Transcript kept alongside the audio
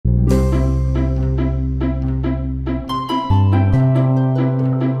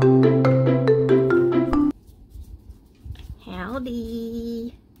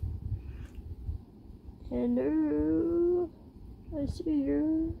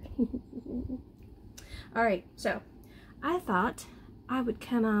Alright, so I thought I would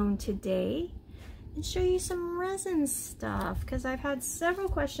come on today and show you some resin stuff, because I've had several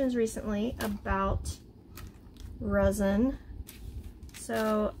questions recently about resin.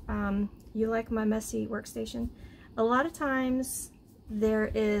 So you like my messy workstation? A lot of times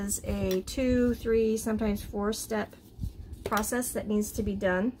there is a 2, 3, sometimes 4-step process that needs to be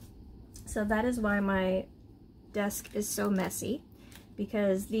done. So that is why my desk is so messy,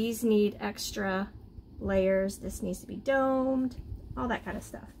 because these need extra layers. This needs to be domed, all that kind of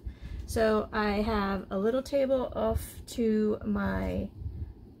stuff. So I have a little table off to my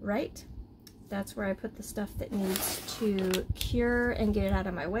right. That's where I put the stuff that needs to cure and get it out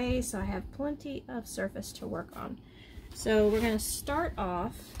of my way, so I have plenty of surface to work on. So we're going to start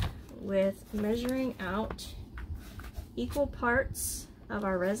off with measuring out equal parts of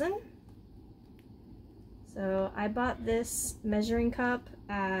our resin. So I bought this measuring cup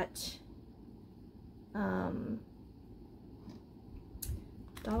at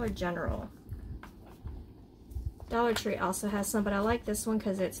Dollar General. Dollar Tree also has some, but I like this one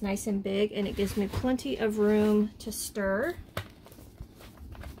because it's nice and big and it gives me plenty of room to stir.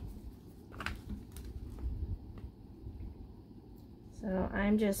 So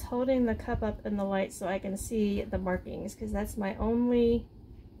I'm just holding the cup up in the light so I can see the markings, because that's my only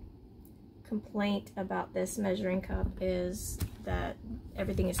complaint about this measuring cup, is that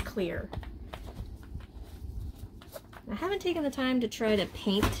everything is clear. I haven't taken the time to try to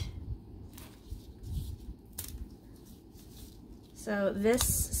paint. So this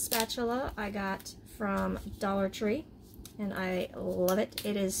spatula I got from Dollar Tree and I love it.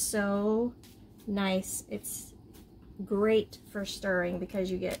 It is so nice. It's great for stirring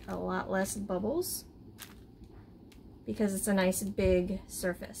because you get a lot less bubbles because it's a nice big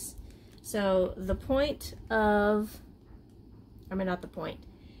surface. So the point of, I mean, not the point,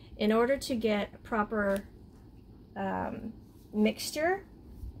 in order to get proper mixture,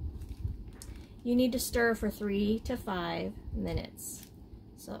 you need to stir for 3 to 5 minutes.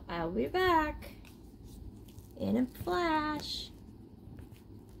 So I'll be back in a flash.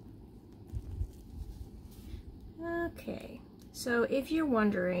 Okay, so if you're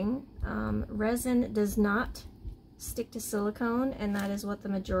wondering, resin does not stick to silicone, and that is what the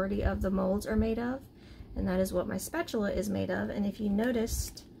majority of the molds are made of, and that is what my spatula is made of. And if you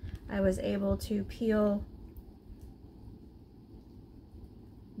noticed, I was able to peel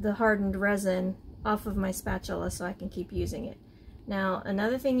the hardened resin off of my spatula so I can keep using it. Now,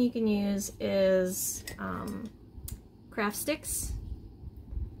 another thing you can use is craft sticks.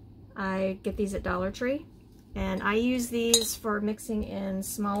 I get these at Dollar Tree, and I use these for mixing in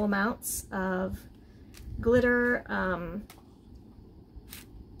small amounts of glitter.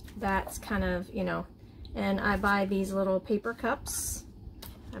 That's kind of, you know, and I buy these little paper cups.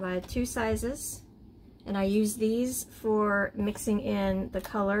 I buy 2 sizes, and I use these for mixing in the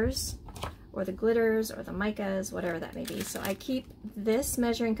colors or the glitters or the micas, whatever that may be. So I keep this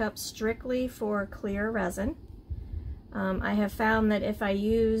measuring cup strictly for clear resin. I have found that if I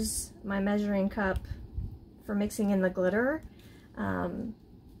use my measuring cup for mixing in the glitter,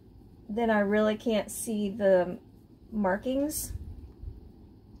 then I really can't see the markings.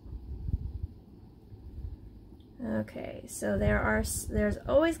 Okay, so there's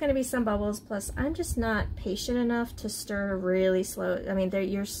always going to be some bubbles, plus I'm just not patient enough to stir really slow. I mean,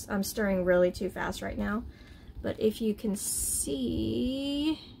 I'm stirring really too fast right now. But if you can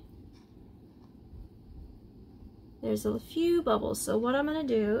see, there's a few bubbles. So what I'm going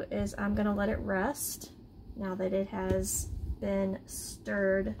to do is I'm going to let it rest now that it has been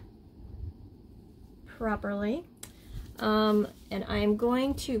stirred properly. And I'm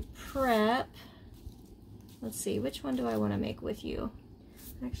going to prep. Let's see, which one do I want to make with you?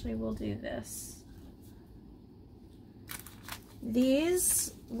 Actually, we'll do this.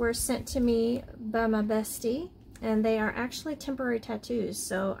 These were sent to me by my bestie, and they are actually temporary tattoos.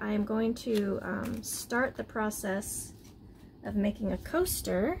 So I am going to start the process of making a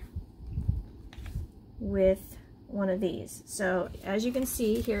coaster with one of these. So as you can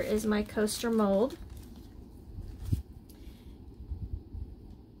see, here is my coaster mold.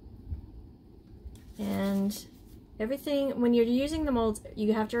 And everything, when you're using the molds,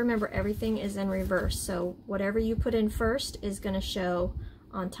 you have to remember everything is in reverse. So whatever you put in first is going to show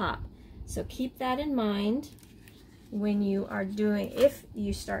on top. So keep that in mind when you are doing, if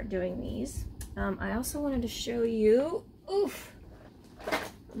you start doing these. I also wanted to show you, oof,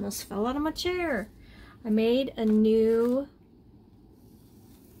 almost fell out of my chair. I made a new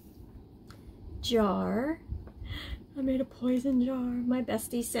jar. I made a poison jar. My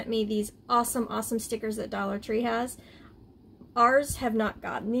bestie sent me these awesome stickers that Dollar Tree has. Ours have not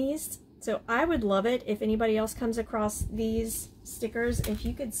gotten these, so I would love it if anybody else comes across these stickers. If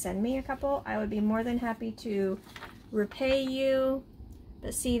you could send me a couple, I would be more than happy to repay you.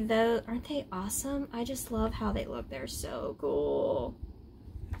 But see, those, aren't they awesome? I just love how they look. They're so cool.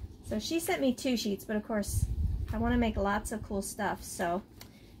 So she sent me 2 sheets, but of course I want to make lots of cool stuff. So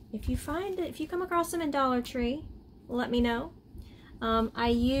if you come across them in Dollar Tree, let me know.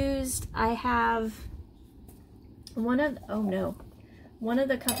 I have one of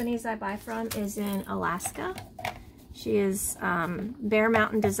the companies I buy from is in Alaska. She is Bear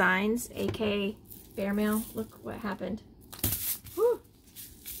Mountain Designs, aka Bear Mail. Look what happened. Woo!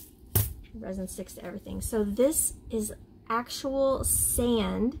 Resin sticks to everything. So this is actual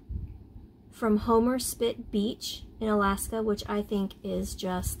sand from Homer Spit Beach in Alaska, which I think is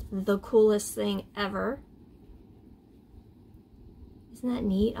just the coolest thing ever. Isn't that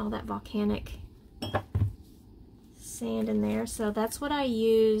neat? All that volcanic sand in there. So that's what I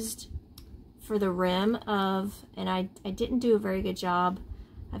used for the rim of, and I didn't do a very good job.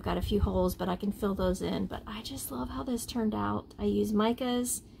 I've got a few holes, but I can fill those in. But I just love how this turned out. I used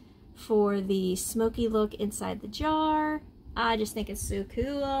micas for the smoky look inside the jar. I just think it's so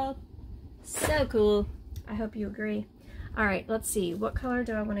cool. So cool. I hope you agree. All right, let's see. What color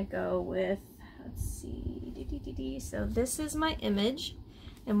do I want to go with? Let's see. So this is my image.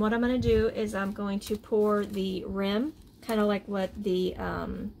 And what I'm going to do is I'm going to pour the rim, kind of like what the,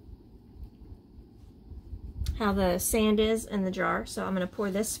 how the sand is in the jar. So I'm going to pour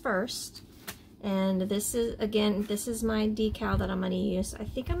this first. And this is, again, this is my decal that I'm going to use. I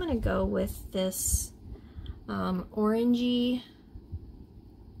think I'm going to go with this orangey.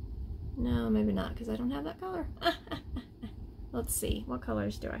 No, maybe not, because I don't have that color. Let's see, what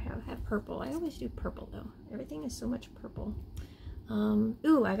colors do I have? I have purple. I always do purple though. Everything is so much purple.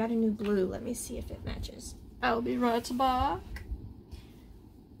 Ooh, I got a new blue. Let me see if it matches. I'll be right back.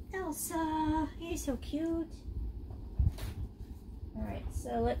 Elsa, you're so cute. Alright,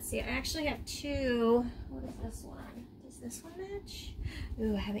 so let's see. I actually have 2. What is this one? Does this one match?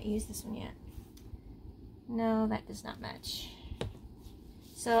 Ooh, I haven't used this one yet. No, that does not match.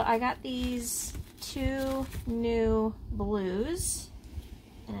 So I got these 2 new blues,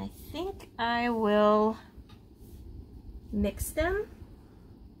 and I think I will mix them.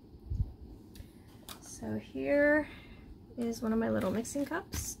 So here is one of my little mixing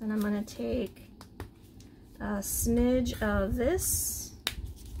cups, and I'm going to take a smidge of this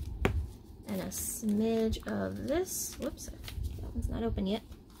and a smidge of this. Whoops, that one's not open yet.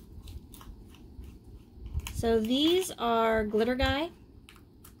 So these are Glitter Guy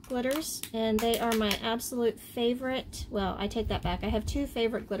glitters, and they are my absolute favorite. Well, I take that back. I have 2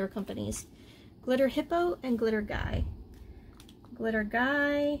 favorite glitter companies, Glitter Hippo and Glitter Guy. Glitter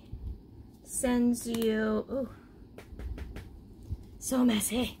Guy sends you, ooh, so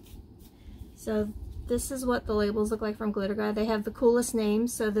messy. So this is what the labels look like from Glitter Guy. They have the coolest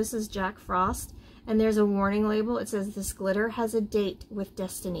names. So this is Jack Frost, and there's a warning label. It says this glitter has a date with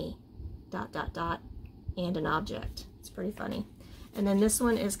destiny, ... and an object. It's pretty funny. And then this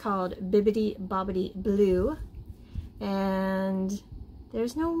one is called Bibbidi Bobbidi Blue, and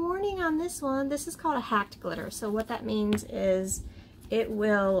there's no warning on this one. This is called a hacked glitter. So what that means is it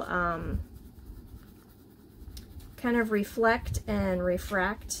will kind of reflect and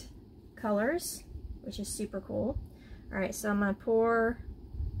refract colors, which is super cool. All right, so I'm gonna pour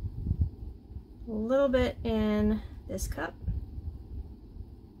a little bit in this cup.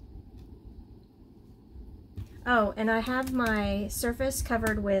 Oh, and I have my surface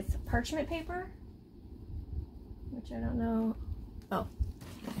covered with parchment paper, which I don't know. Oh,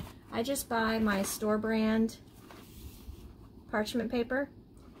 I just buy my store brand parchment paper,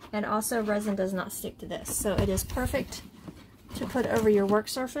 and also resin does not stick to this. So it is perfect to put over your work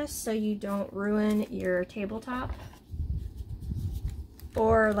surface so you don't ruin your tabletop.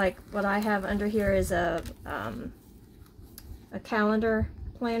 Or like what I have under here is a calendar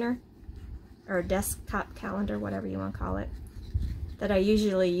planner, or a desktop calendar, whatever you want to call it, that I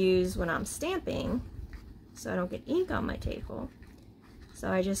usually use when I'm stamping so I don't get ink on my table. So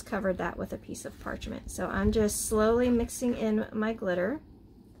I just covered that with a piece of parchment. So I'm just slowly mixing in my glitter,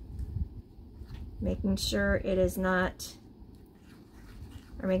 making sure it is not,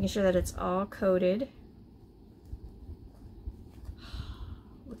 or making sure that it's all coated.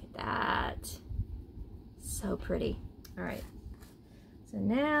 Look at that. So pretty. All right. So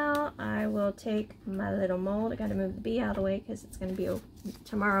now I will take my little mold. I gotta move the bee out of the way because it's gonna be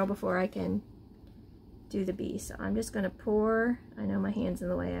tomorrow before I can do the bee. So I'm just gonna pour. I know my hand's in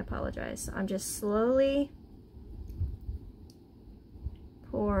the way, I apologize. So I'm just slowly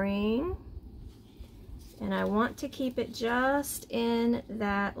pouring And I want to keep it just in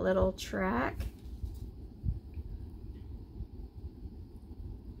that little track.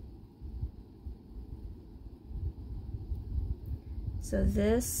 So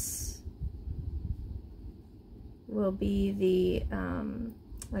this will be the,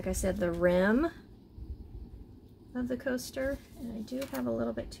 like I said, the rim of the coaster. And I do have a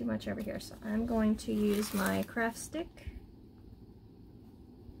little bit too much over here, so I'm going to use my craft stick.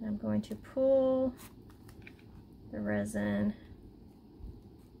 I'm going to pull the resin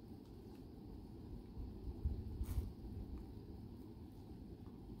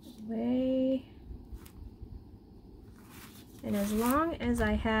away. And as long as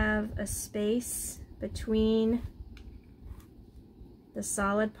I have a space between the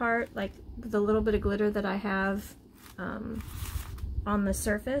solid part, like the little bit of glitter that I have on the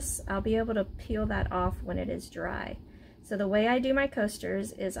surface, I'll be able to peel that off when it is dry. So the way I do my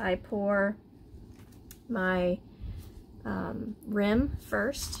coasters is I pour my rim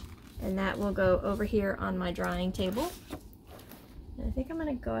first, and that will go over here on my drying table. And I think I'm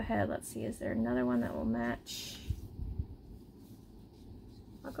going to go ahead, let's see, is there another one that will match?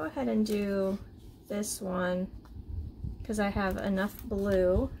 I'll go ahead and do this one because I have enough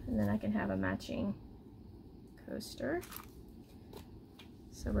blue, and then I can have a matching coaster.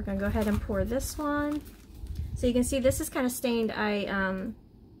 So we're going to go ahead and pour this one. So you can see this is kind of stained.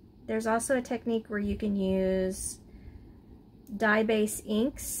 There's also a technique where you can use dye-based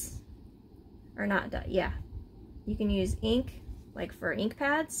inks, or not dye, yeah. You can use ink, like for ink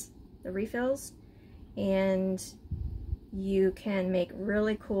pads, the refills, and you can make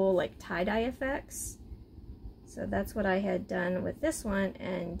really cool like tie-dye effects. So that's what I had done with this one,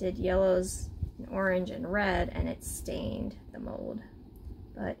 and did yellows and orange and red, and it stained the mold.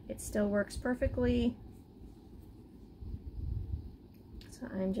 But it still works perfectly. So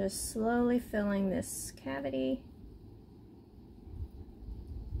I'm just slowly filling this cavity.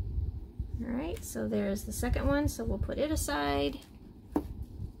 Alright, so there's the second one, so we'll put it aside.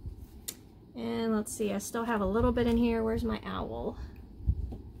 And let's see, I still have a little bit in here. Where's my owl?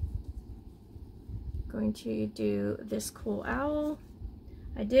 Going to do this cool owl.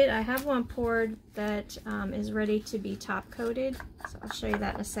 I have one poured that is ready to be top coated, so I'll show you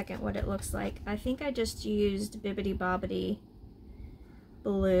that in a second what it looks like. I think I just used Bibbidi Bobbidi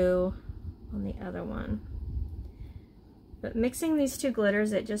blue on the other one. But mixing these two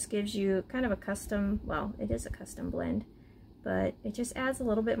glitters, it just gives you kind of a custom, well, it is a custom blend, but it just adds a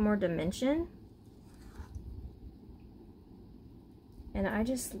little bit more dimension. And I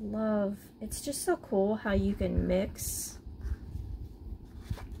just love, it's just so cool how you can mix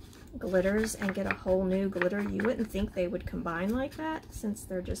glitters and get a whole new glitter. You wouldn't think they would combine like that since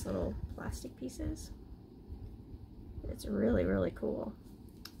they're just little plastic pieces. It's really, really cool.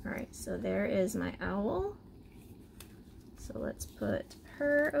 Alright, so there is my owl. So let's put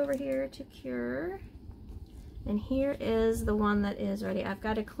her over here to cure. And here is the one that is ready. I've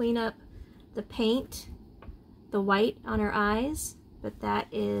got to clean up the paint, the white on her eyes, but that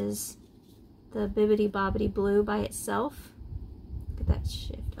is the Bibbidi Bobbidi blue by itself. Look at that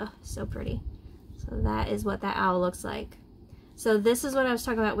shift. Oh, so pretty. So that is what that owl looks like. So this is what I was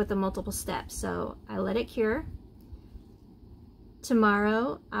talking about with the multiple steps. So I let it cure.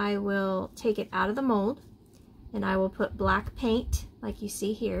 Tomorrow I will take it out of the mold and I will put black paint like you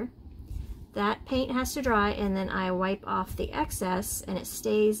see here. That paint has to dry, and then I wipe off the excess and it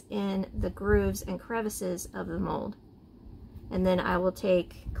stays in the grooves and crevices of the mold. And then I will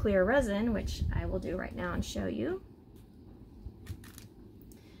take clear resin, which I will do right now and show you.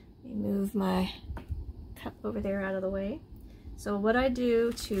 Let me move my cup over there out of the way. So what I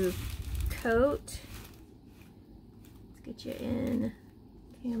do to coat, let's get you in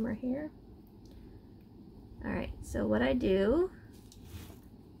camera here. Alright, so what I do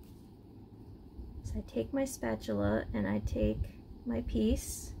is I take my spatula and I take my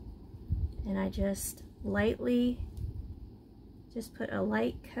piece and I just lightly just put a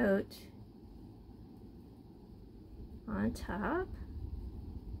light coat on top,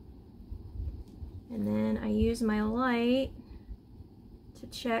 and then I use my light to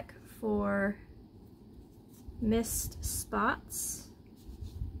check for mist spots,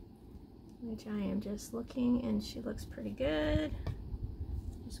 which I am just looking, and she looks pretty good.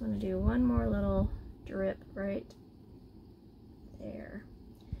 Just want to do one more little drip right there.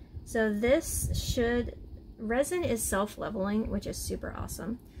 So this should, resin is self-leveling, which is super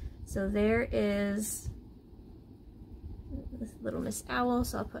awesome. So there is this little Miss Owl,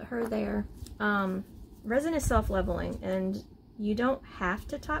 so I'll put her there. Resin is self-leveling, and you don't have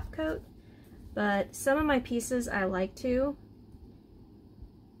to top coat, but some of my pieces I like to.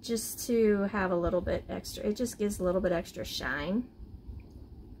 just to have a little bit extra. It just gives a little bit extra shine.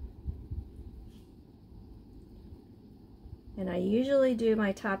 And I usually do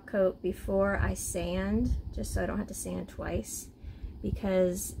my top coat before I sand, just so I don't have to sand twice,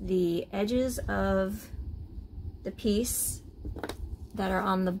 because the edges of the piece that are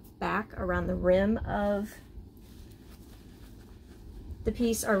on the back around the rim of the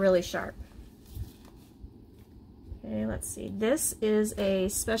piece are really sharp. Okay, let's see. This is a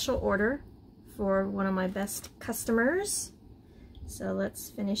special order for one of my best customers. So let's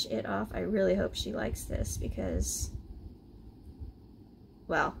finish it off. I really hope she likes this because,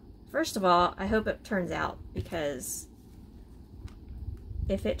 well, first of all, I hope it turns out, because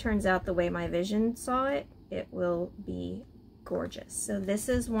if it turns out the way my vision saw it, it will be gorgeous. So this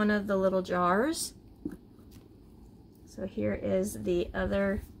is one of the little jars. So here is the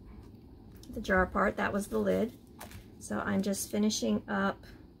jar part. That was the lid. So I'm just finishing up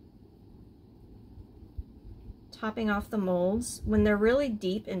topping off the molds. When they're really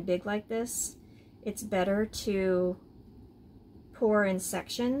deep and big like this, it's better to pour in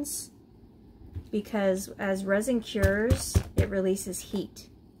sections, because as resin cures, it releases heat.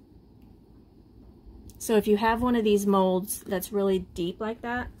 So if you have one of these molds that's really deep like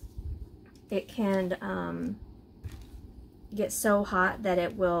that, it can get so hot that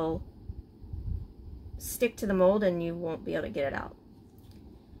it will stick to the mold and you won't be able to get it out.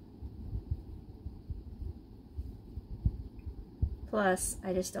 Plus,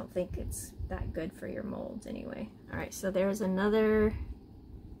 I just don't think it's that good for your molds anyway. All right, so there's another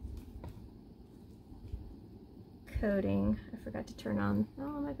coating. I forgot to turn on.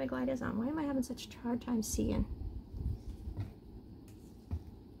 Oh, my big light is on. Why am I having such a hard time seeing?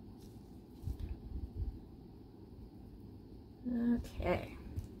 Okay.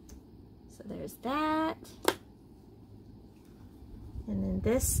 So there's that. And then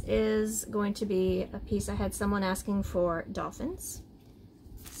this is going to be a piece. I had someone asking for dolphins.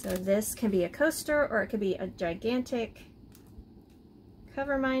 So this can be a coaster or it could be a gigantic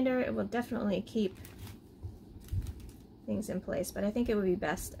cover minder. It will definitely keep things in place, but I think it would be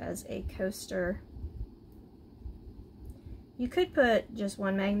best as a coaster. You could put just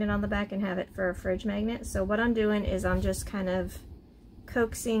one magnet on the back and have it for a fridge magnet. So what I'm doing is I'm just kind of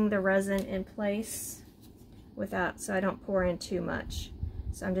coaxing the resin in place without, so I don't pour in too much.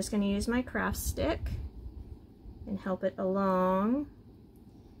 So I'm just going to use my craft stick and help it along,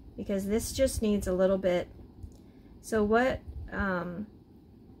 because this just needs a little bit. So what,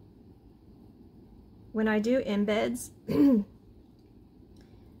 when I do embeds in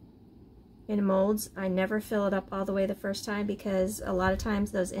molds, I never fill it up all the way the first time, because a lot of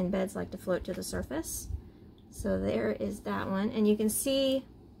times those embeds like to float to the surface. So there is that one, and you can see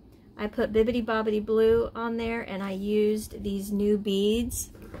I put Bibbidi Bobbidi Blue on there, and I used these new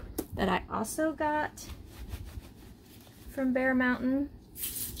beads that I also got from Bear Mountain.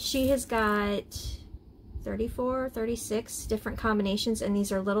 She has got 34, 36 different combinations, and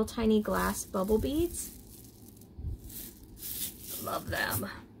these are little tiny glass bubble beads. Love them.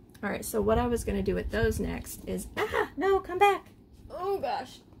 All right, so what I was gonna do with those next is, no, come back. Oh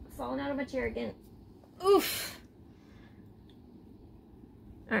gosh, falling out of my chair again. Oof.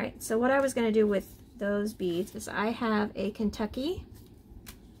 All right, so what I was gonna do with those beads is I have a Kentucky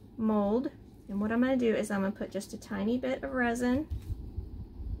mold, and what I'm gonna do is I'm gonna put just a tiny bit of resin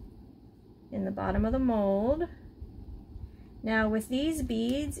in the bottom of the mold. Now with these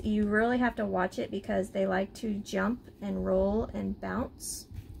beads, you really have to watch it because they like to jump and roll and bounce.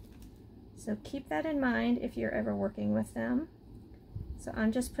 So keep that in mind if you're ever working with them. So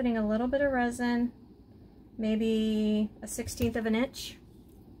I'm just putting a little bit of resin, maybe a 1/16 of an inch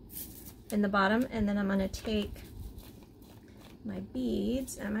in the bottom, and then I'm going to take my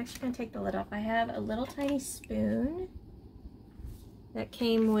beads. I'm actually going to take the lid off. I have a little tiny spoon that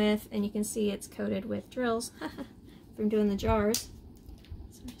came with, and you can see it's coated with drills from doing the jars.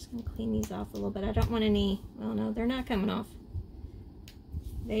 So I'm just going to clean these off a little bit. I don't want any, well no, they're not coming off.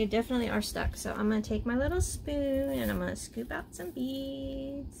 They definitely are stuck. So I'm going to take my little spoon and I'm going to scoop out some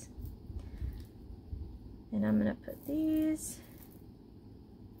beads. And I'm going to put these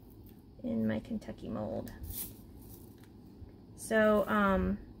in my Kentucky mold. So,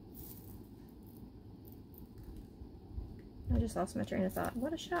 I just lost my train of thought.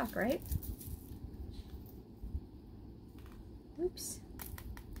 What a shock, right? Oops.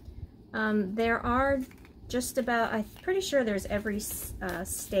 There are just about, I'm pretty sure there's every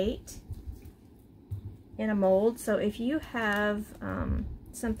state in a mold. So if you have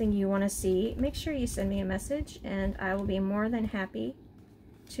something you want to see, make sure you send me a message and I will be more than happy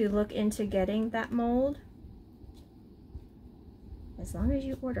to look into getting that mold as long as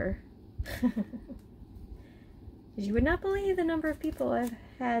you order. Because you would not believe the number of people I've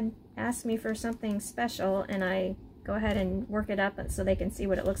had ask me for something special, and I go ahead and work it up so they can see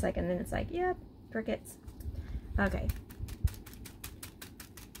what it looks like, and then it's like, yep, crickets. Okay.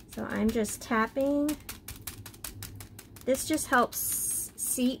 So I'm just tapping. This just helps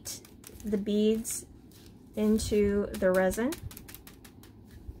seat the beads into the resin.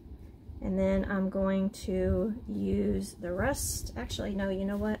 And then I'm going to use the rest. Actually, no, you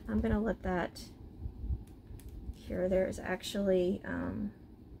know what? I'm going to let that cure. There's actually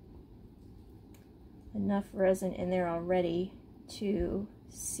enough resin in there already to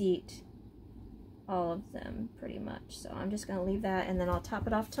seat all of them pretty much. So I'm just going to leave that, and then I'll top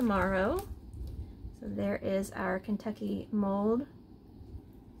it off tomorrow. So there is our Kentucky mold.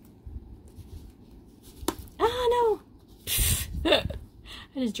 Ah, no!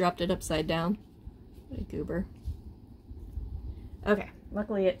 I just dropped it upside down. What a goober. Okay,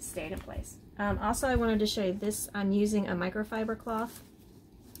 luckily it stayed in place. Also, I wanted to show you this. I'm using a microfiber cloth.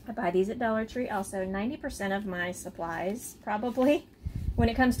 I buy these at Dollar Tree. Also, 90% of my supplies, probably, when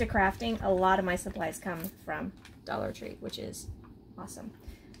it comes to crafting, a lot of my supplies come from Dollar Tree, which is awesome.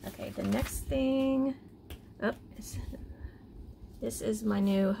 Okay, the next thing, oh, this is my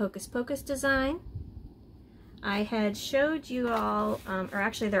new Hocus Pocus design. I had showed you all, or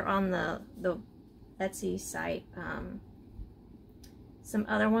actually they're on the Etsy site, some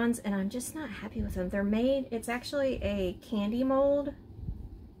other ones, and I'm just not happy with them. They're made, it's actually a candy mold,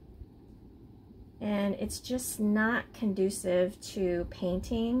 and it's just not conducive to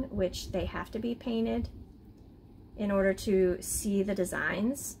painting, which they have to be painted in order to see the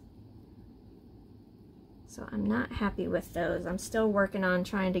designs. So I'm not happy with those. I'm still working on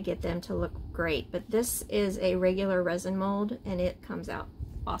trying to get them to look great, but this is a regular resin mold and it comes out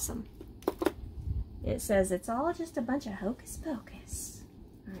awesome. It says it's all just a bunch of hocus pocus.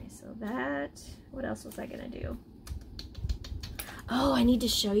 All right, so that, what else was I gonna do? Oh, I need to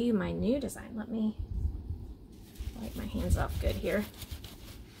show you my new design. Let me wipe my hands off good here.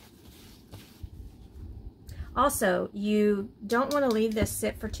 Also, you don't want to leave this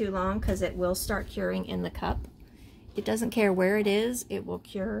sit for too long because it will start curing in the cup. It doesn't care where it is, it will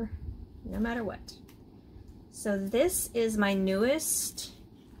cure no matter what. So this is my newest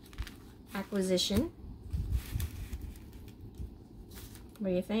acquisition.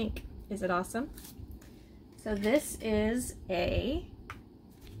 What do you think? Is it awesome? So this is a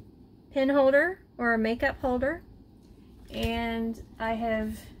pin holder or a makeup holder, and I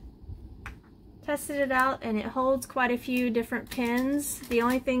have tested it out and it holds quite a few different pins. The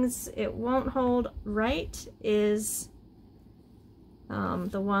only things it won't hold right is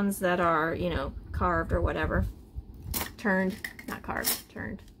the ones that are, you know, carved or whatever. Turned, not carved,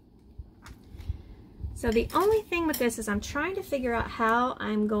 turned. So the only thing with this is I'm trying to figure out how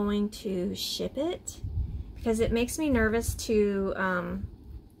I'm going to ship it, because it makes me nervous to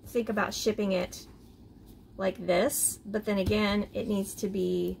think about shipping it like this, but then again, it needs to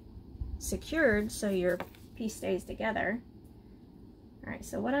be secured so your piece stays together. All right,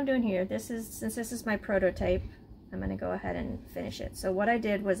 so what I'm doing here, since this is my prototype, I'm going to go ahead and finish it. So what I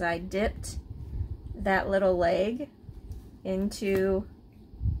did was I dipped that little leg into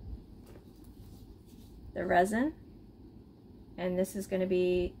the resin, and this is going to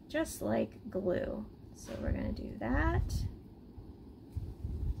be just like glue. So we're going to do that.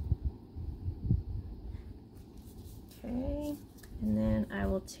 Okay. And then I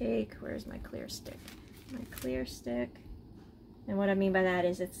will take, where's my clear stick? My clear stick. And what I mean by that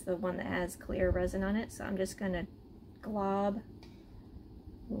is it's the one that has clear resin on it. So I'm just going to glob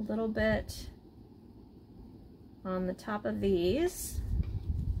a little bit on the top of these.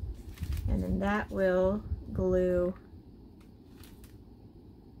 And then that will glue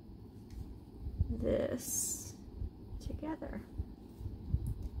this together.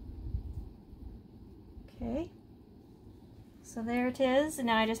 Okay. So there it is, and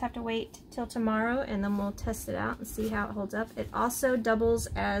now I just have to wait till tomorrow and then we'll test it out and see how it holds up. It also doubles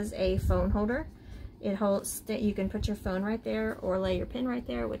as a phone holder. It holds that you can put your phone right there or lay your pen right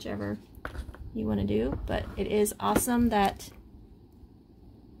there, whichever you want to do. But it is awesome that,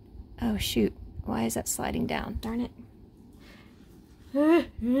 oh shoot, why is that sliding down? Darn it. Now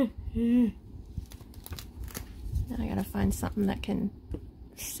I gotta find something that can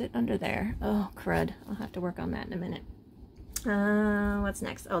sit under there. Oh crud, I'll have to work on that in a minute. What's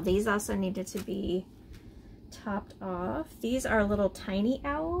next? Oh, these also needed to be topped off. These are little tiny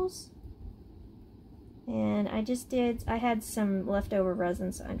owls. And I had some leftover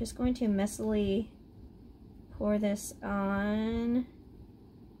resin, so I'm just going to messily pour this on.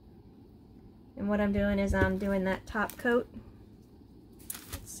 And what I'm doing is I'm doing that top coat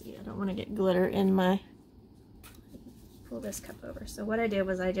I don't want to get glitter in my, pull this cup over. So what I did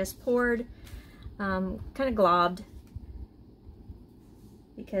was I just poured, kind of globbed,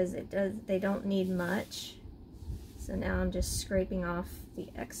 because they don't need much. So now I'm just scraping off the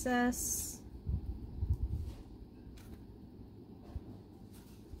excess.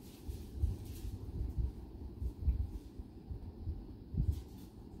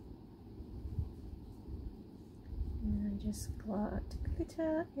 And I just glot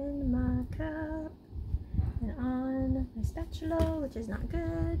glitter in my cup and on my spatula, which is not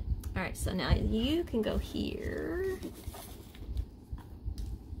good. All right, so now you can go here.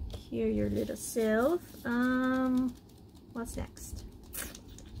 Here, your little self. What's next?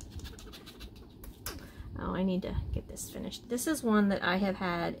 Oh, I need to get this finished. This is one that I have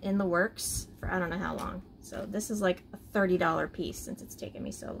had in the works for I don't know how long. So this is like a $30 piece since it's taken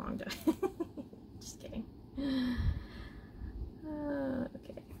me so long to... Just kidding.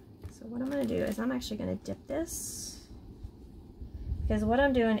 Okay, so what I'm going to do is I'm actually going to dip this. Because what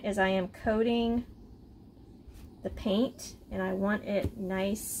I'm doing is I am coating the paint, and I want it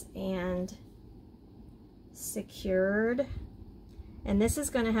nice and secured. And this is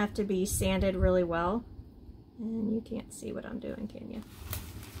going to have to be sanded really well. And you can't see what I'm doing, can you?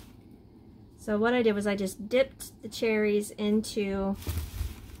 So what I did was I just dipped the cherries into,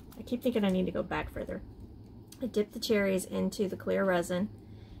 I keep thinking I need to go back further. I dipped the cherries into the clear resin,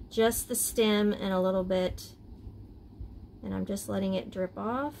 just the stem and a little bit, and I'm just letting it drip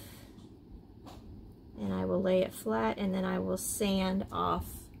off. And I will lay it flat, and then I will sand off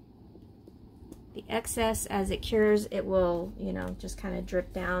the excess. As it cures, it will, you know, just kind of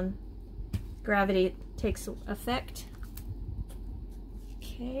drip down. Gravity takes effect.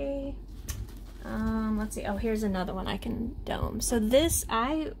 Okay. Let's see. Oh, here's another one I can dome. So this,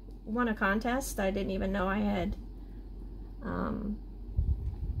 I won a contest I didn't even know I had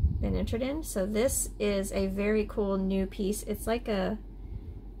been entered in. So this is a very cool new piece. It's like a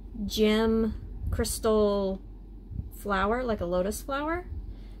gem crystal flower, like a lotus flower.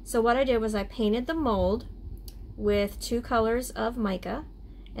 So what I did was I painted the mold with 2 colors of mica,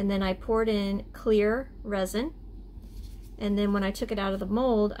 and then I poured in clear resin, and then when I took it out of the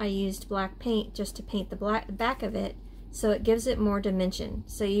mold, I used black paint just to paint the back of it, so it gives it more dimension.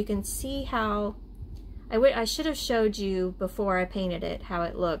 So you can see how I should have showed you before I painted it how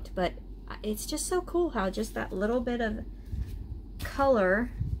it looked, but it's just so cool how just that little bit of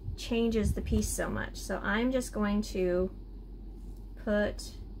color changes the piece so much. So I'm just going to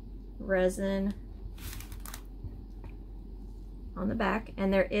put resin on the back,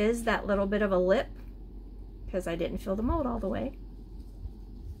 and there is that little bit of a lip because I didn't fill the mold all the way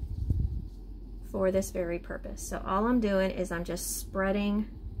for this very purpose. So all I'm doing is I'm just spreading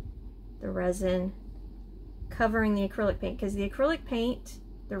the resin, covering the acrylic paint, because the acrylic paint,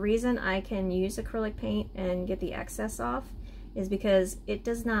 the reason I can use acrylic paint and get the excess off is because it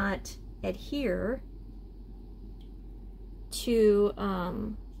does not adhere to,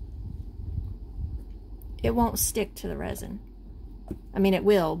 it won't stick to the resin. I mean, it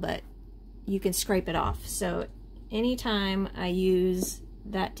will, but you can scrape it off. So anytime I use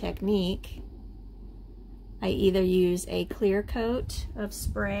that technique, I either use a clear coat of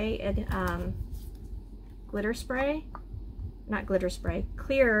spray and glitter spray, not glitter spray,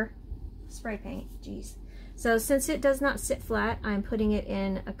 clear spray paint, geez. So since it does not sit flat, I'm putting it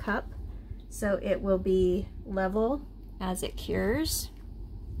in a cup so it will be level as it cures.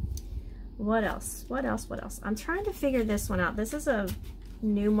 What else? What else? What else? I'm trying to figure this one out. This is a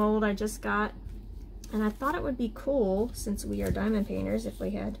new mold I just got, and I thought it would be cool, since we are diamond painters, if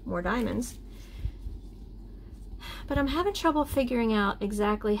we had more diamonds. But I'm having trouble figuring out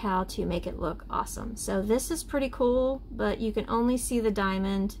exactly how to make it look awesome. So this is pretty cool, but you can only see the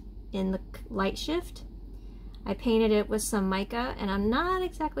diamond in the light shift. I painted it with some mica, and I'm not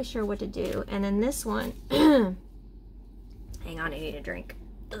exactly sure what to do. And then this one, hang on, I need a drink.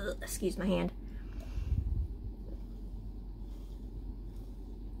 Ugh, excuse my hand.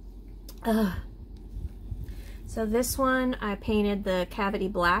 So this one, I painted the cavity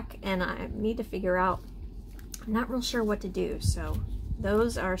black, and I need to figure out, I'm not real sure what to do. So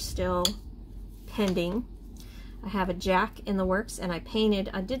those are still pending. I have a jack in the works, and I'm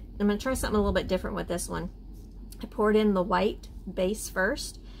gonna try something a little bit different with this one. I poured in the white base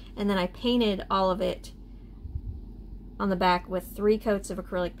first, and then I painted all of it on the back with 3 coats of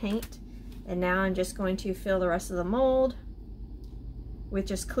acrylic paint. And now I'm just going to fill the rest of the mold with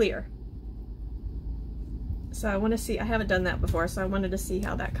just clear. So I want to see, I haven't done that before, so I wanted to see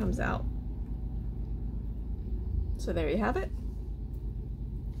how that comes out. So there you have it.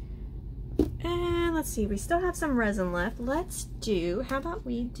 And And let's see, we still have some resin left. Let's do, how about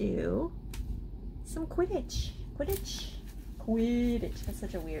we do some Quidditch. Quidditch. Quidditch. That's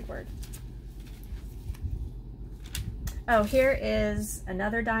such a weird word. Oh, here is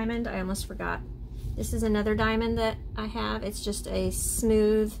another diamond. I almost forgot. This is another diamond that I have. It's just a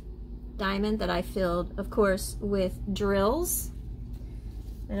smooth diamond that I filled, of course, with drills.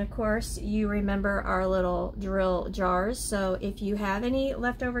 And of course, you remember our little drill jars. So if you have any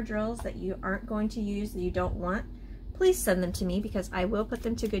leftover drills that you aren't going to use, that you don't want, please send them to me because I will put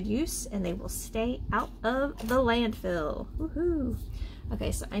them to good use and they will stay out of the landfill. Woohoo!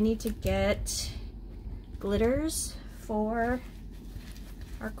 Okay, so I need to get glitters for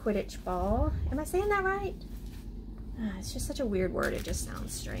our Quidditch ball. Am I saying that right? It's just such a weird word. It just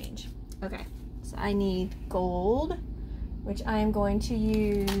sounds strange. Okay, so I need gold, which I am going to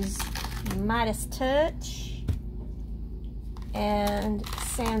use Midas Touch and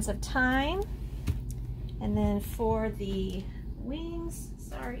Sands of Time. And then for the wings,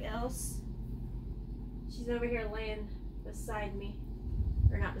 sorry Else, she's over here laying beside me,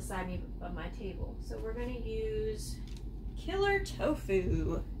 or not beside me, but on my table. So we're going to use Killer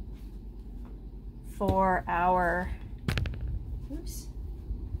Tofu for our, oops,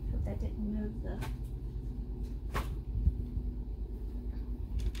 hope that didn't move the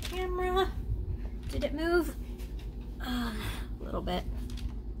camera. Did it move? A little bit.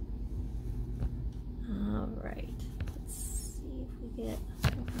 All right, let's see if we get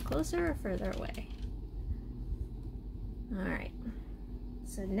closer or further away. All right,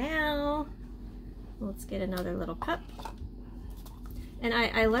 so now let's get another little cup. And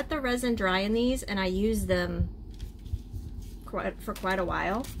I let the resin dry in these and I use them for quite a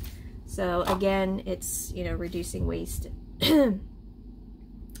while. So again, it's, you know, reducing waste,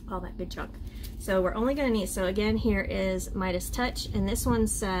 all that good junk. So we're only gonna need, so again, here is Midas Touch, and this one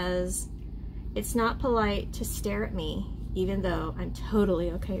says, it's not polite to stare at me, even though I'm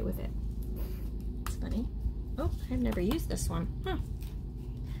totally okay with it. It's funny. Oh, I've never used this one. Huh.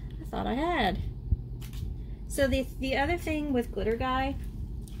 I thought I had. So the other thing with Glitter Guy,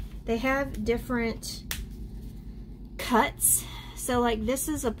 they have different cuts. So like this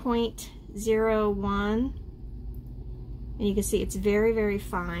is a 0.01, and you can see it's very, very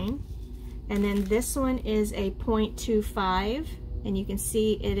fine. And then this one is a 0.25, and you can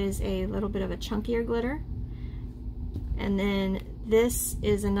see it is a little bit of a chunkier glitter. And then this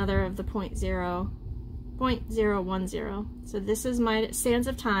is another of the 0.010. So this is my Sands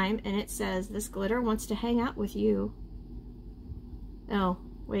of Time, and it says this glitter wants to hang out with you. Oh,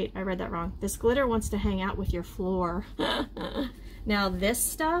 wait, I read that wrong. This glitter wants to hang out with your floor. Now this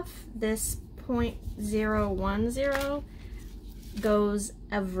stuff, this 0.010, goes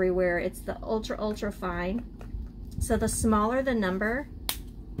everywhere. It's the ultra fine. So the smaller the number,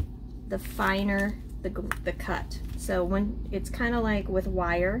 the finer the cut. So when it's kind of like with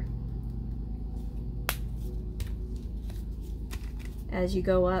wire, as you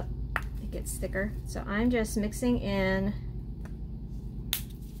go up, it gets thicker. So I'm just mixing in,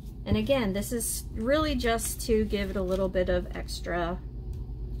 and again, this is really just to give it a little bit of extra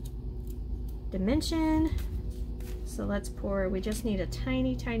dimension. So let's pour, we just need a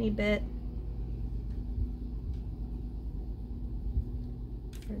tiny, tiny bit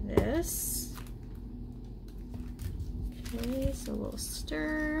for this. Okay, so we'll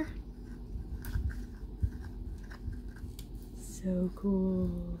stir. So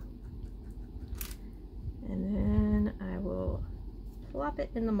cool. And then I will plop it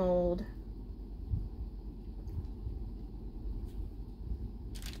in the mold.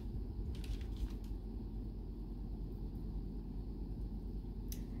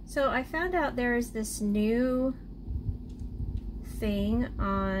 So I found out there's this new thing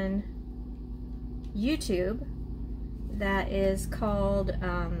on YouTube that is called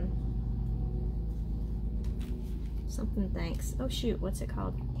something thanks. Oh shoot, what's it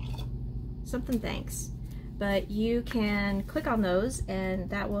called? Something thanks. But you can click on those and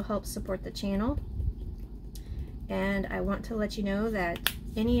that will help support the channel. And I want to let you know that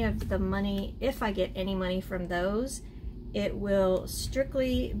any of the money, if I get any money from those, it will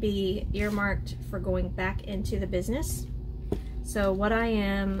strictly be earmarked for going back into the business. So what I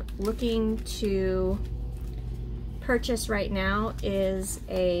am looking to purchase right now is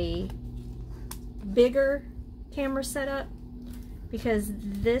a bigger camera setup, because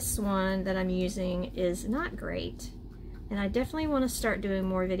this one that I'm using is not great. And I definitely want to start doing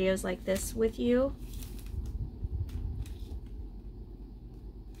more videos like this with you.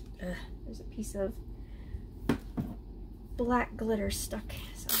 There's a piece of black glitter stuck,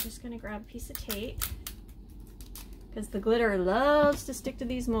 so I'm just going to grab a piece of tape because the glitter loves to stick to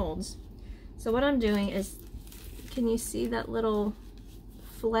these molds. So what I'm doing is, can you see that little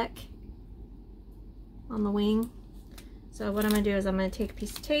fleck on the wing? So what I'm going to do is I'm going to take a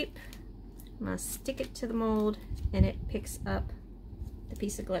piece of tape, I'm going to stick it to the mold, and it picks up the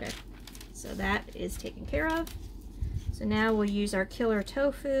piece of glitter. So that is taken care of. So now we'll use our killer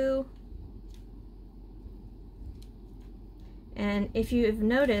tofu. And if you've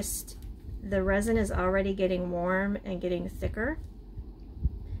noticed, the resin is already getting warm and getting thicker.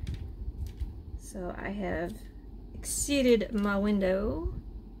 So I have exceeded my window,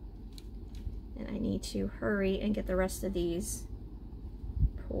 and I need to hurry and get the rest of these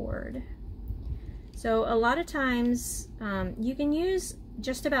poured. So a lot of times you can use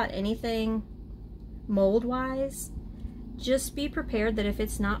just about anything mold wise. Just be prepared that if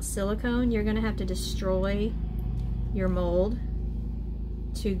it's not silicone, you're going to have to destroy your mold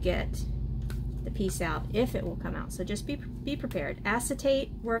to get the piece out, if it will come out. So just be prepared.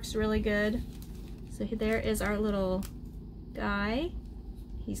 Acetate works really good. So there is our little guy.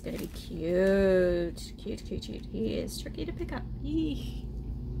 He's gonna be cute. Cute, cute, cute. He is tricky to pick up. Eek.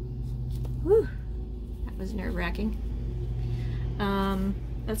 Whew. That was nerve-wracking.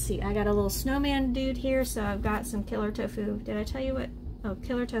 Let's see, I got a little snowman dude here, so I've got some killer tofu. Did I tell you what? Oh,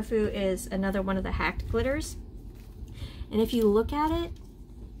 killer tofu is another one of the hacked glitters. And if you look at it,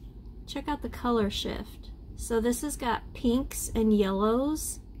 check out the color shift. So this has got pinks and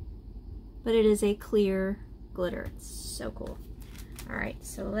yellows, but it is a clear glitter. It's so cool. All right,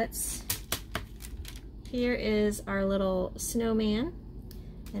 so here is our little snowman.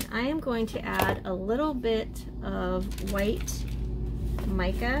 And I am going to add a little bit of white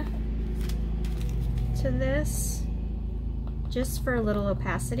mica to this, just for a little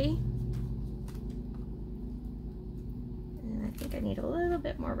opacity. And I think I need a little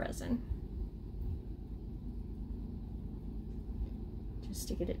bit more resin, just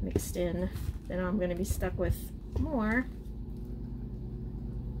to get it mixed in. Then I'm going to be stuck with more.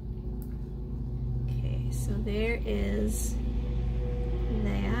 Okay, so there is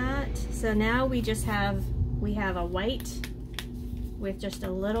that. So now we have a white with just a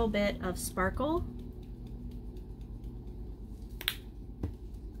little bit of sparkle.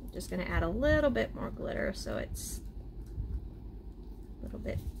 I'm just going to add a little bit more glitter so it's a little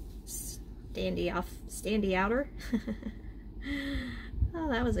bit standy outer. Oh,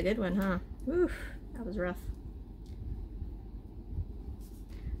 that was a good one, huh? Oof, that was rough.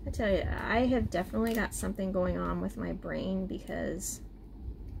 I tell you, I have definitely got something going on with my brain because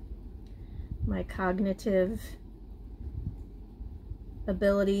my cognitive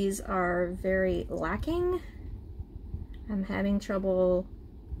abilities are very lacking. I'm having trouble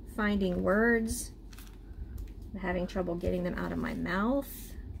finding words. I'm having trouble getting them out of my mouth.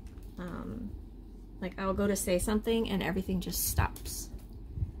 Like I'll go to say something and everything just stops.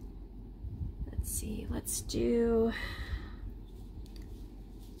 Let's see, let's do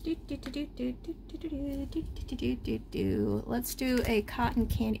let's do a cotton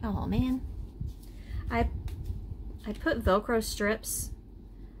candy. Oh man, I put Velcro strips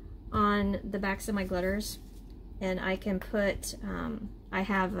on the backs of my glitters, and I can put I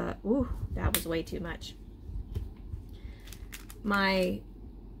have a, ooh, that was way too much.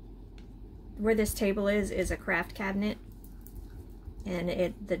 Where this table is a craft cabinet,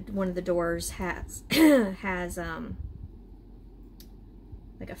 and one of the doors has has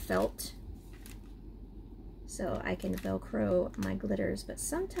like a felt, so I can Velcro my glitters, but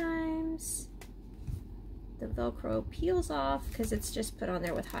sometimes the Velcro peels off because it's just put on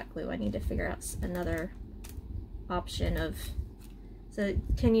there with hot glue. I need to figure out another option of, so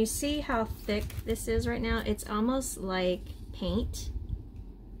can you see how thick this is right now? It's almost like paint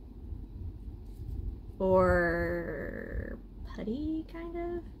or putty, kind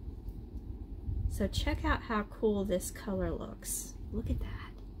of. So check out how cool this color looks. Look at that.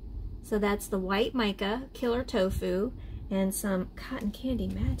 So that's the white mica, killer tofu, and some cotton candy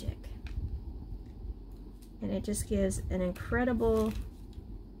magic. And it just gives an incredible,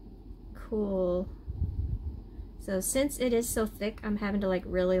 cool. So since it is so thick, I'm having to like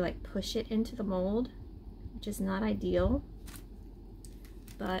really like push it into the mold, which is not ideal,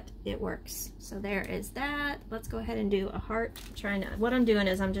 but it works. So there is that. Let's go ahead and do a heart. What I'm doing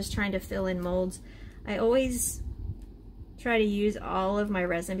is I'm just trying to fill in molds. I always try to use all of my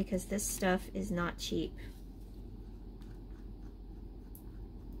resin because this stuff is not cheap.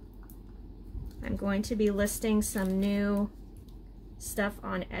 I'm going to be listing some new stuff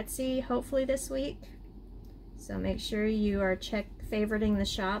on Etsy hopefully this week. So make sure you are favoriting the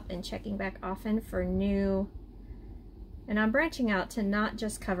shop and checking back often for new. And I'm branching out to not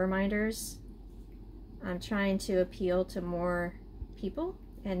just cover minders. I'm trying to appeal to more people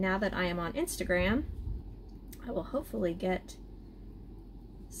And now that I am on Instagram, I will hopefully get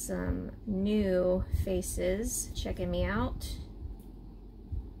some new faces checking me out.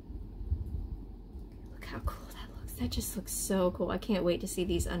 Look how cool that looks. That just looks so cool. I can't wait to see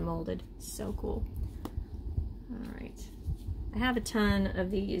these unmolded. So cool. All right. I have a ton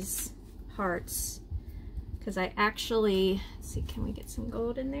of these hearts because I actually, let's see, can we get some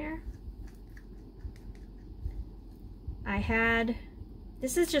gold in there?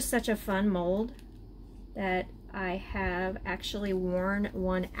 This is just such a fun mold that I have actually worn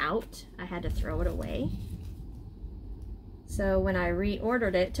one out. I had to throw it away. So when I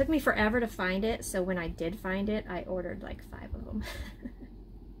reordered it, it took me forever to find it. So when I did find it, I ordered like 5 of them.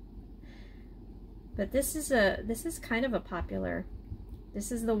 But this is kind of a popular.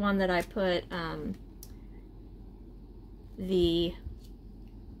 This is the one that I put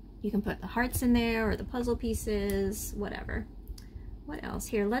you can put the hearts in there or the puzzle pieces, whatever. What else?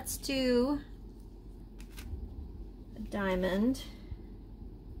 Here, let's do a diamond.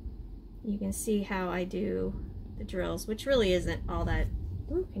 You can see how I do the drills, which really isn't all that.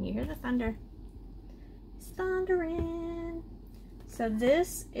 Ooh, can you hear the thunder? It's thundering. So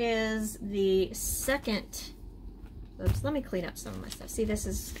this is the second. Oops, let me clean up some of my stuff. See, this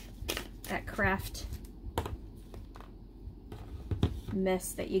is that craft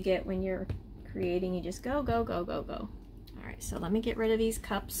mess that you get when you're creating. You just go, go, go, go, go. All right, so let me get rid of these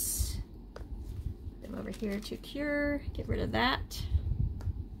cups. Put them over here to cure. Get rid of that.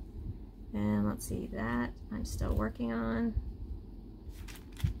 And let's see, that I'm still working on.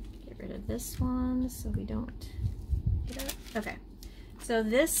 Get rid of this one so we don't get up. Okay, so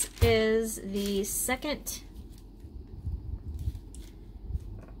this is the second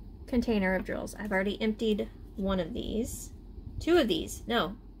container of drills. I've already emptied one of these. 2 of these.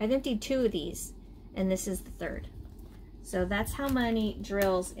 No, I've emptied 2 of these, and this is the third. So that's how many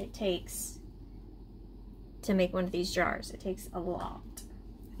drills it takes to make one of these jars. It takes a lot.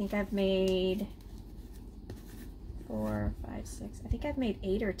 I think I've made 4, 5, 6. I think I've made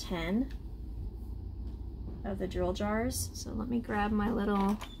 8 or 10 of the drill jars. So let me grab my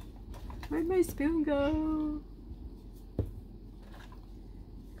little, where'd my spoon go?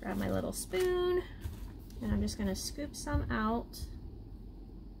 Grab my little spoon, and I'm just gonna scoop some out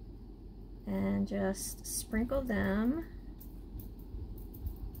and just sprinkle them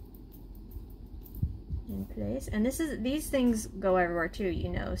in place. And these things go everywhere too, you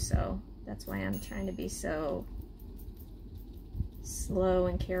know, so that's why I'm trying to be so slow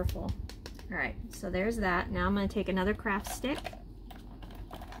and careful. All right, so there's that. Now I'm gonna take another craft stick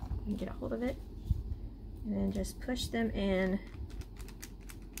and get a hold of it, and then just push them in.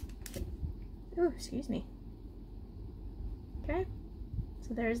 Oh, excuse me. Okay,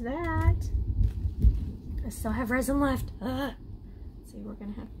 so there's that. I still have resin left. Let's see, we're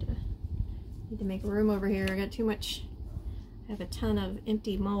gonna need to make room over here. I got too much. I have a ton of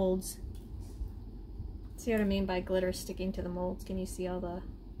empty molds. See what I mean by glitter sticking to the molds? Can you see all the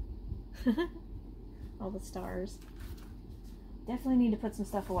all the stars? Definitely need to put some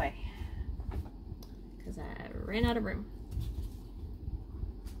stuff away because I ran out of room.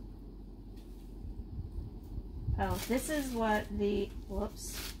 Oh, this is what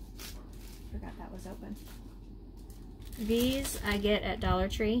whoops, forgot that was open. These I get at Dollar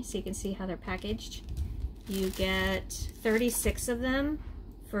Tree, so you can see how they're packaged. You get 36 of them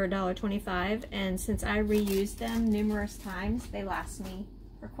for $1.25, and since I reused them numerous times, they last me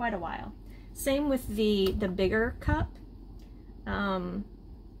for quite a while. Same with the bigger cup.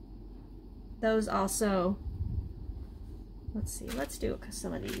 Those also, let's see, let's do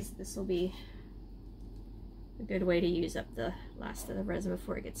some of these. This will be a good way to use up the last of the resin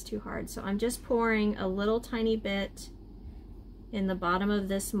before it gets too hard. So I'm just pouring a little tiny bit in the bottom of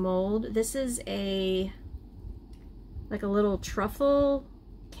this mold. This is like a little truffle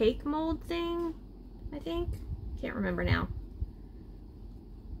cake mold thing, I think. Can't remember now.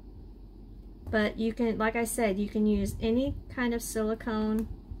 But you can, like I said, you can use any kind of silicone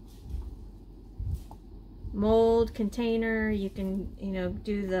mold container. You can, you know,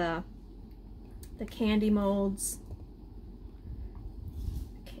 do the candy molds.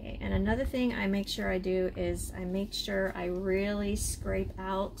 Okay, and another thing I make sure I do is I make sure I really scrape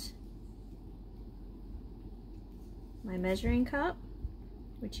out my measuring cup,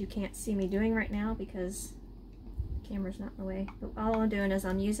 which you can't see me doing right now because the camera's not in the way. But all I'm doing is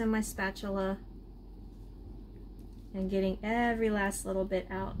I'm using my spatula and getting every last little bit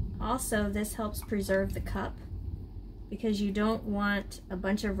out. Also, this helps preserve the cup because you don't want a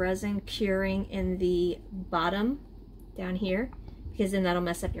bunch of resin curing in the bottom down here, because then that'll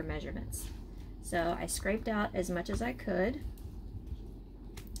mess up your measurements. So I scraped out as much as I could.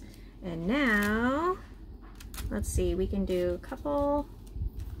 And now, let's see, we can do a couple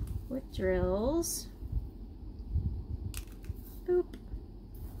with drills. Boop.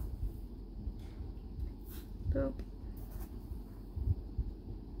 Boop.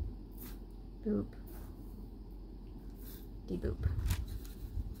 Boop. De-boop.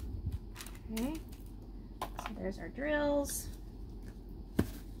 Okay, so there's our drills.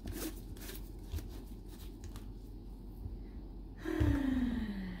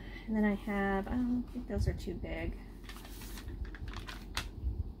 And then I have, I don't think those are too big.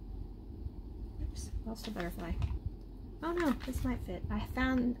 Oops, lost a butterfly. Oh no, this might fit.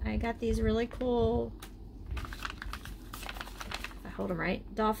 I got these really cool, if I hold them right,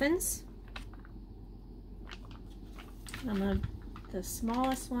 dolphins. The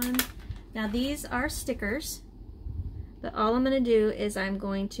smallest one. Now these are stickers, but all I'm going to do is I'm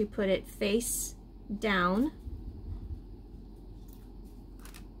going to put it face down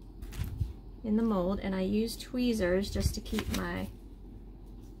in the mold, and I use tweezers just to keep my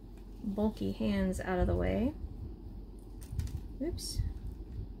bulky hands out of the way. Oops.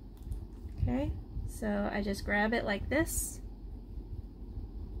 Okay, so I just grab it like this,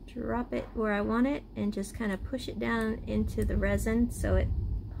 drop it where I want it, and just kind of push it down into the resin so it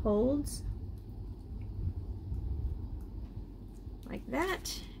holds like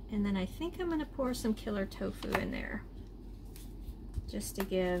that. And then I think I'm going to pour some killer tofu in there just to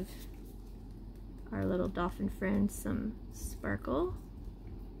give our little dolphin friend some sparkle.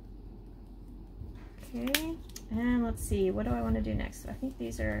 Okay, and let's see, what do I want to do next? I think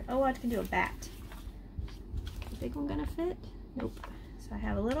these are, oh, I can do a bat. Is the big one gonna fit? Nope. So I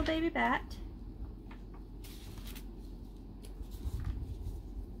have a little baby bat.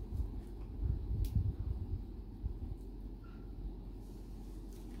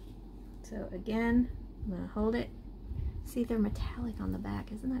 So again, I'm gonna hold it. See, they're metallic on the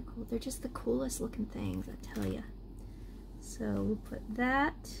back. Isn't that cool? They're just the coolest looking things, I tell you. So we'll put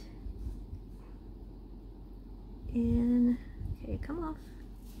that in. Okay, come off.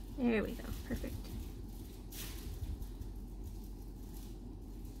 There we go. Perfect.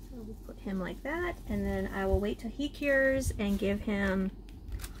 So we'll put him like that, and then I will wait till he cures and give him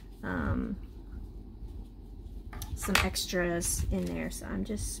some extras in there. So I'm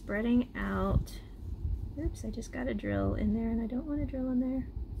just spreading out. Oops, I just got a drill in there, and I don't want to drill in there.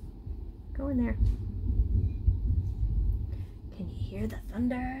 Go in there. Can you hear the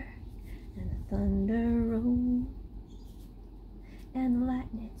thunder? And the thunder rolls, and the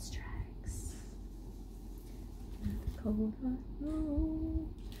lightning strikes, and the cold heart rolls.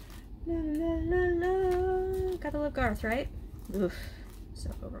 La la la la. Gotta love Garth, right? Oof,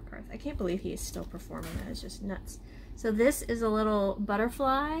 so over Garth. I can't believe he is still performing. That is just nuts. So this is a little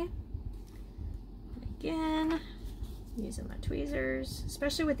butterfly. Again, using my tweezers,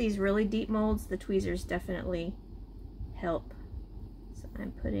 especially with these really deep molds, the tweezers definitely help. So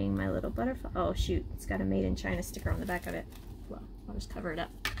I'm putting my little butterfly. Oh shoot, it's got a made in China sticker on the back of it. Well, I'll just cover it up.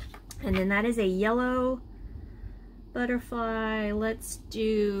 And then that is a yellow butterfly. Let's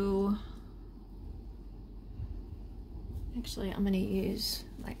do, actually I'm gonna use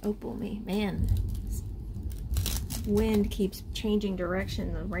my opal me. Man, this wind keeps changing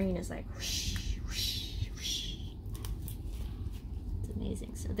direction. The rain is like whoosh.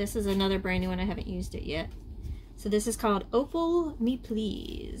 Amazing. So this is another brand new one. I haven't used it yet. So this is called Opal Me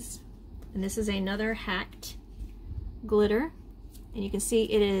Please, and this is another hacked glitter, and you can see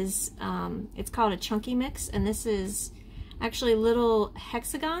it is it's called a chunky mix, and this is actually little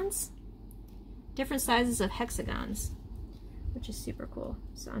hexagons, different sizes of hexagons, which is super cool.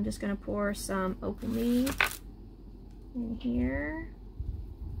 So I'm just going to pour some Opal Me in here.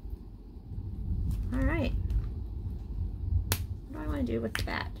 All right. What do I want to do with the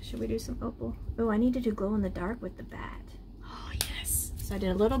bat? Should we do some opal? Oh, I need to do glow in the dark with the bat. Oh, yes. So I did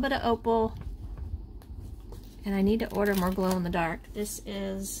a little bit of opal, and I need to order more glow in the dark. This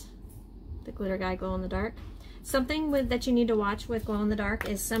is the Glitter Guy Glow in the Dark. Something that you need to watch with glow in the dark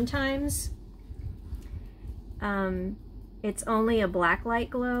is sometimes it's only a black light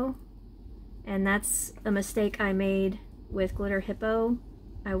glow, and that's a mistake I made with Glitter Hippo.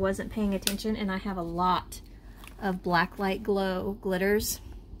 I wasn't paying attention, and I have a lot of black light glow glitters.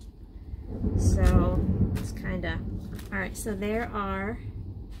 So it's kind of, all right, so there are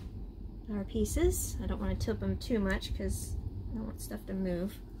our pieces. I don't want to tilt them too much because I don't want stuff to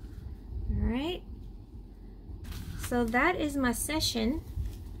move. All right, so that is my session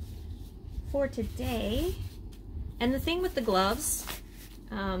for today. And the thing with the gloves,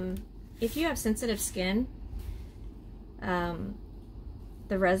 if you have sensitive skin,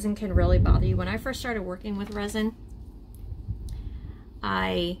 the resin can really bother you. When I first started working with resin,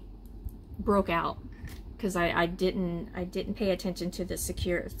 I broke out because I didn't pay attention to the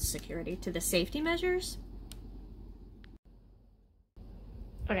security, to the safety measures.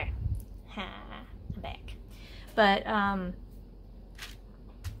 Okay, I'm back. But what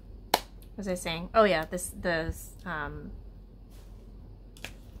was I saying? Oh yeah,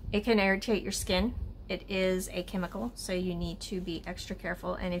 it can irritate your skin. It is a chemical, so you need to be extra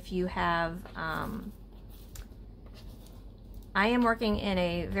careful. And if you have, I am working in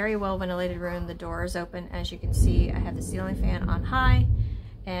a very well ventilated room. The door is open, as you can see. I have the ceiling fan on high,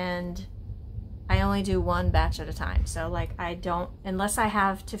 and I only do one batch at a time. So like I don't, unless I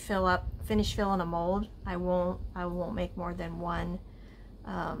have to finish filling a mold, I won't make more than one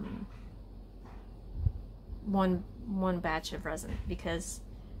batch of resin, because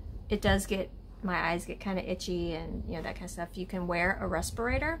it does get, my eyes get kind of itchy and you know, that kind of stuff. You can wear a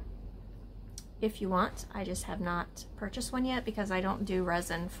respirator if you want. I just have not purchased one yet because I don't do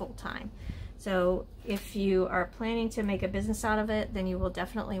resin full time. So if you are planning to make a business out of it, then you will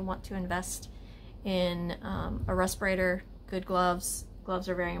definitely want to invest in a respirator, good gloves. Gloves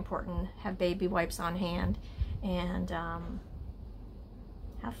are very important. Have baby wipes on hand, and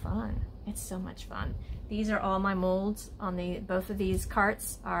have fun. It's so much fun. These are all my molds. On both of these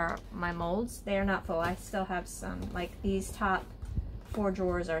carts are my molds. They are not full. I still have some. Like these top 4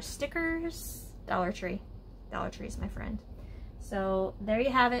 drawers are stickers. Dollar Tree. Dollar Tree is my friend. So there you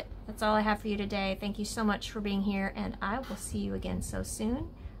have it. That's all I have for you today. Thank you so much for being here, and I will see you again so soon.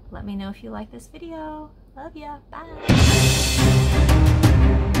 Let me know if you like this video. Love ya. Bye.